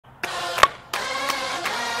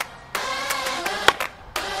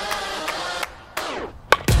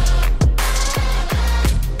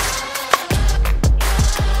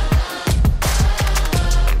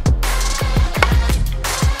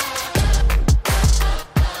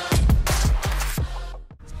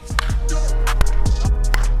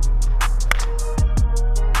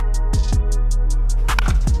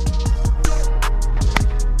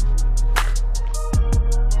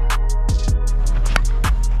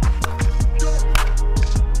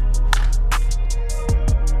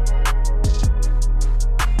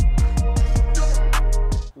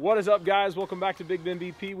What is up, guys? Welcome back to Big Ben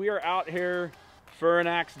BP. We are out here for an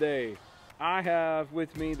axe day. I have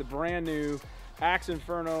with me the brand new Axe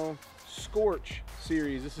Inferno Scorch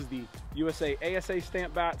series. This is the USA ASA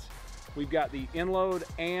Stamp bats. We've got the Endload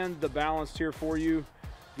and the balanced here for you.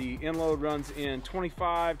 The Endload runs in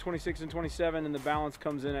 25, 26, and 27, and the balance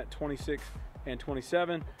comes in at 26 and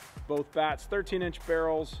 27. Both bats, 13-inch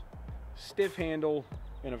barrels, stiff handle,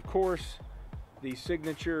 and of course, the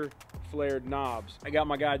signature flared knobs. I got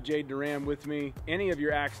my guy Jade Duran with me. Any of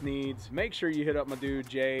your axe needs, make sure you hit up my dude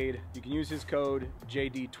Jade. You can use his code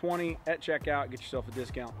JD20 at checkout, get yourself a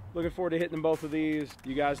discount. Looking forward to hitting both of these.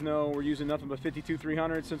 You guys know we're using nothing but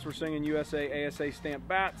 52-300 since we're singing USA ASA Stamp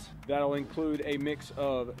bats. That'll include a mix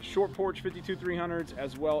of short porch 52-300s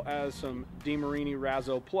as well as some DeMarini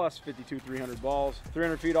Razzo Plus 52-300 balls.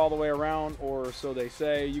 300 feet all the way around, or so they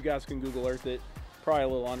say. You guys can Google Earth it. Probably a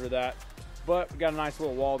little under that. But we got a nice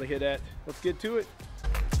little wall to hit at. Let's get to it.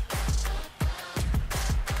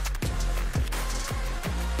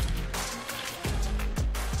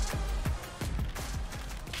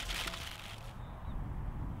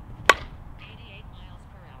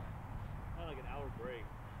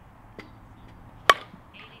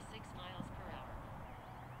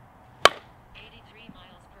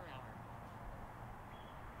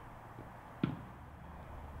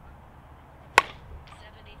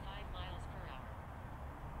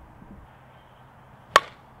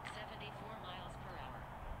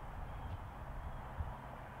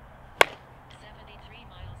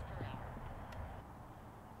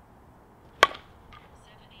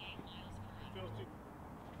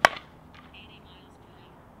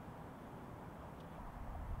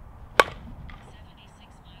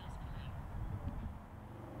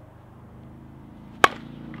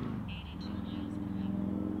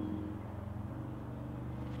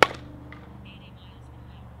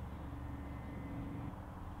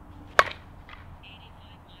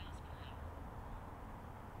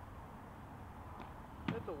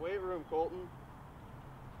 Hit the weight room, Colton.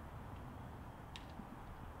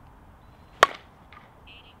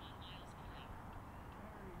 81 miles per hour.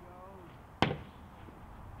 There he goes.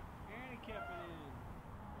 And he kept it in.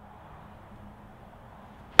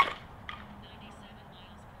 97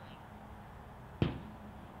 miles per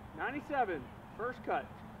hour. 97, first cut.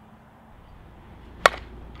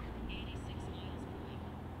 86 miles per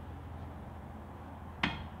hour.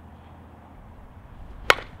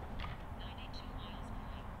 92 miles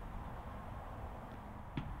per hour.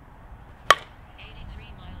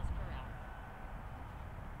 83 miles per hour.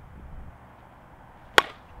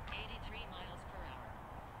 83 miles per hour.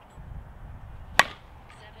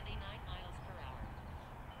 79 miles per hour.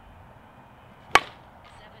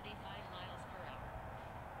 75 miles per hour.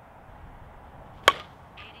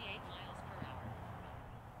 88 miles per hour.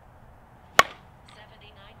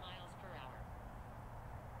 79 miles per hour.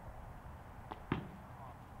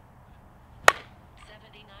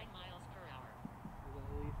 79 miles per hour.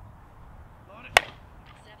 Load it.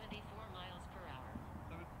 74 miles per hour.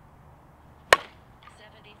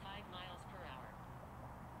 75 miles per hour.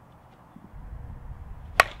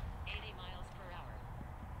 80 miles per hour.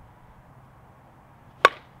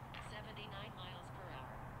 79 miles per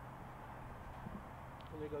hour.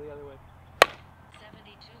 Let me go the other way.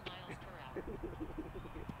 72 miles per hour.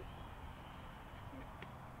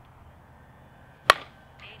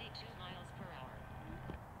 82 miles per hour.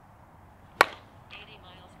 80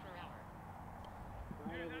 miles per hour.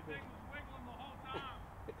 Yeah, that thing was wiggling the whole time.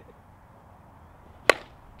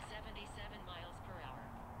 77 miles per hour.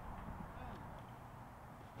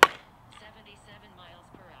 77 miles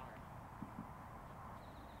per hour.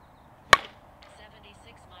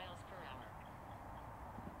 76 miles per hour.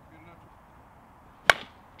 Good enough.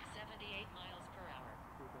 78 miles per hour.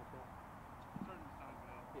 Turn the side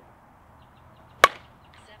valve. Yeah.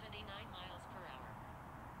 79 miles per hour.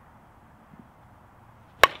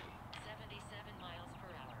 77 miles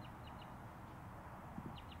per hour.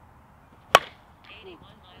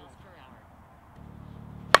 81 miles per hour.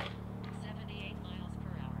 78 miles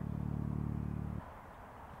per hour.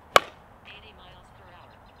 80 miles per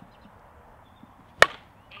hour.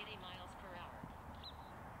 80 miles per hour.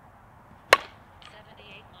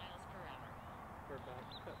 78 miles per hour. Cut back.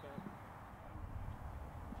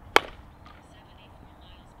 74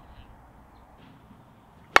 miles per hour.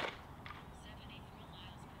 74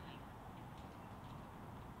 miles per hour.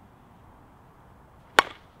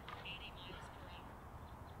 80 miles per hour.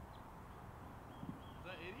 Is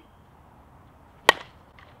that 80?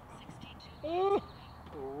 62 Oh, miles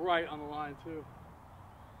per hour. right on the line too.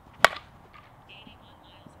 81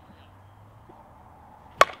 miles per hour.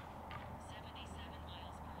 77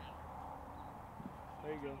 miles per hour.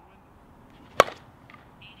 There you go.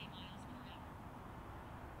 80 miles per hour.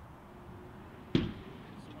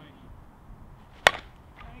 Swing.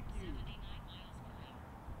 Thank you. 79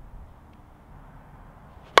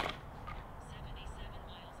 miles per hour.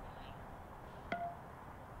 77 miles per hour.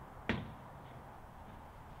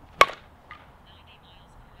 90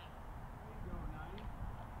 miles per hour. There you go, 90.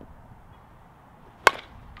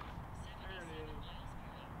 77 There it is.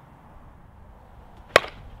 miles per hour.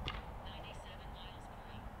 97 miles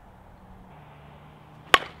per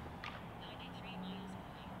hour. 93 miles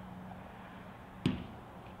per hour.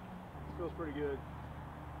 This feels pretty good.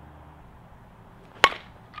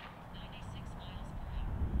 96 miles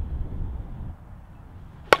per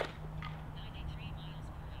hour. 93 miles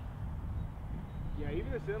per hour. Yeah,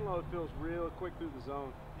 even this Endload feels real quick through the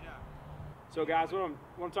zone. Yeah. So guys, what I'm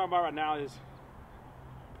talking about right now is,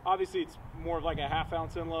 obviously it's more of like a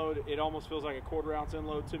half-ounce Endload. It almost feels like a quarter-ounce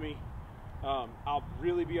Endload to me. I'll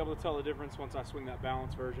really be able to tell the difference once I swing that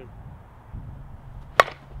balance version.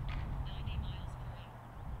 90 miles per hour.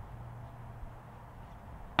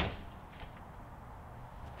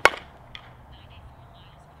 94 miles per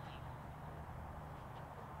hour.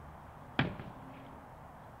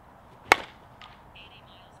 80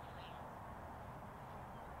 miles per hour.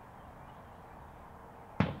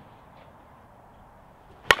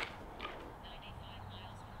 95 miles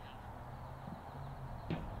per hour.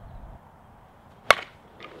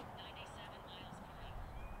 97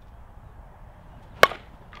 miles per hour. 97 miles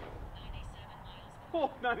per hour. Oh,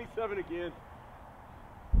 97 again.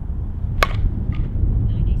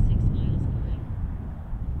 96 miles per hour. 91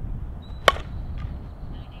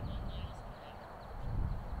 miles per hour.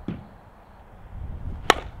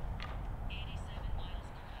 87 miles per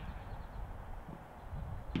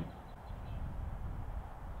hour.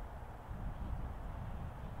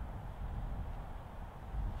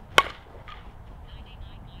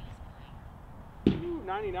 99 miles per hour. Ooh,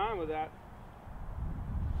 99 with that.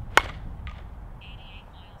 88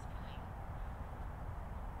 miles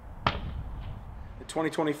per hour. In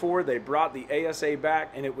 2024, they brought the ASA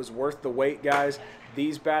back, and it was worth the wait, guys.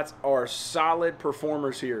 These bats are solid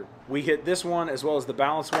performers here. We hit this one as well as the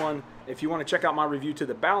balance one. If you want to check out my review to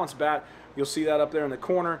the balance bat, you'll see that up there in the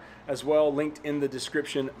corner as well, linked in the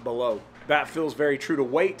description below. Bat feels very true to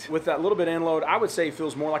weight. With that little bit of Endload, I would say it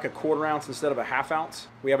feels more like a quarter-ounce instead of a half-ounce.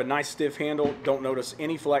 We have a nice stiff handle. Don't notice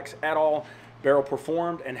any flex at all. Barrel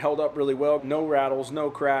performed and held up really well. No rattles, no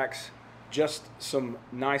cracks. Just some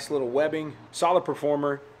nice little webbing. Solid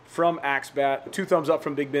performer from Axe Bat. 2 thumbs up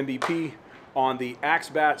from Big Ben BP on the Axe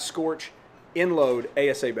Scorch Endload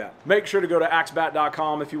ASA bat. Make sure to go to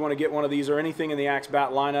axebat.com if you want to get one of these or anything in the Axe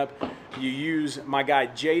Bat lineup. You use my guy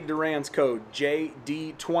Jay Duran's code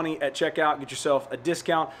JD20 at checkout. Get yourself a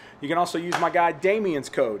discount. You can also use my guy Damien's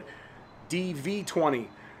code DV20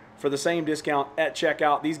 for the same discount at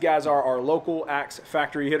checkout. These guys are our local Axe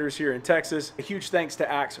factory hitters here in Texas. A huge thanks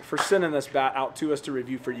to Axe for sending this bat out to us to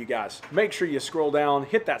review for you guys. Make sure you scroll down,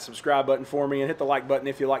 hit that subscribe button for me, and hit the like button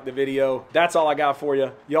if you like the video. That's all I got for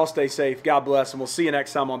you. Y'all stay safe, God bless, and we'll see you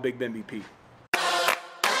next time on Big Ben BP.